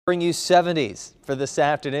Bring you 70s for this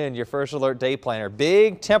afternoon, your first alert day planner.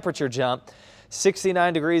 Big temperature jump,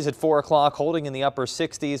 69 degrees at 4 o'clock, holding in the upper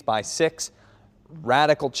 60s by 6.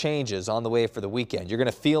 Radical changes on the way for the weekend. You're going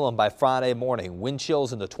to feel them by Friday morning. Wind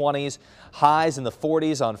chills in the 20s, highs in the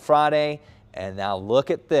 40s on Friday. And now look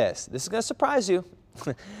at this. This is going to surprise you.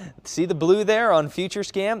 See the blue there on Future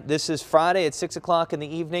Scan? This is Friday at 6 o'clock in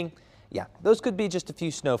the evening. Yeah, those could be just a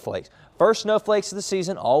few snowflakes. First snowflakes of the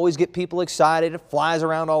season always get people excited. It flies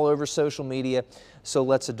around all over social media. So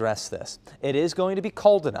let's address this. It is going to be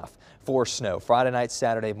cold enough for snow Friday night,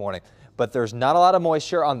 Saturday morning. But there's not a lot of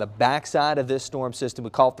moisture on the backside of this storm system. We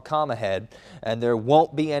call it the comma head, and there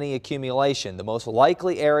won't be any accumulation. The most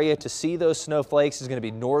likely area to see those snowflakes is going to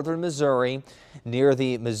be northern Missouri, near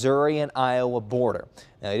the Missouri and Iowa border.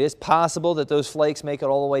 Now, it is possible that those flakes make it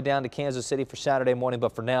all the way down to Kansas City for Saturday morning,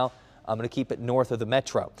 but for now, I'm going to keep it north of the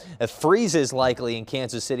metro. A freeze is likely in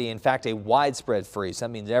Kansas City. In fact, a widespread freeze. That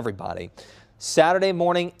means everybody. Saturday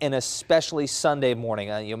morning and especially Sunday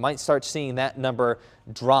morning. You might start seeing that number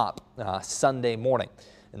drop Sunday morning.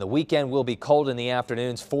 And the weekend will be cold in the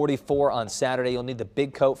afternoons, 44 on Saturday. You'll need the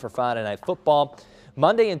big coat for Friday night football.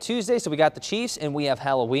 Monday and Tuesday, so we got the Chiefs and we have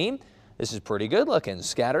Halloween. This is pretty good looking.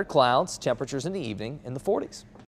 Scattered clouds, temperatures in the evening in the 40s.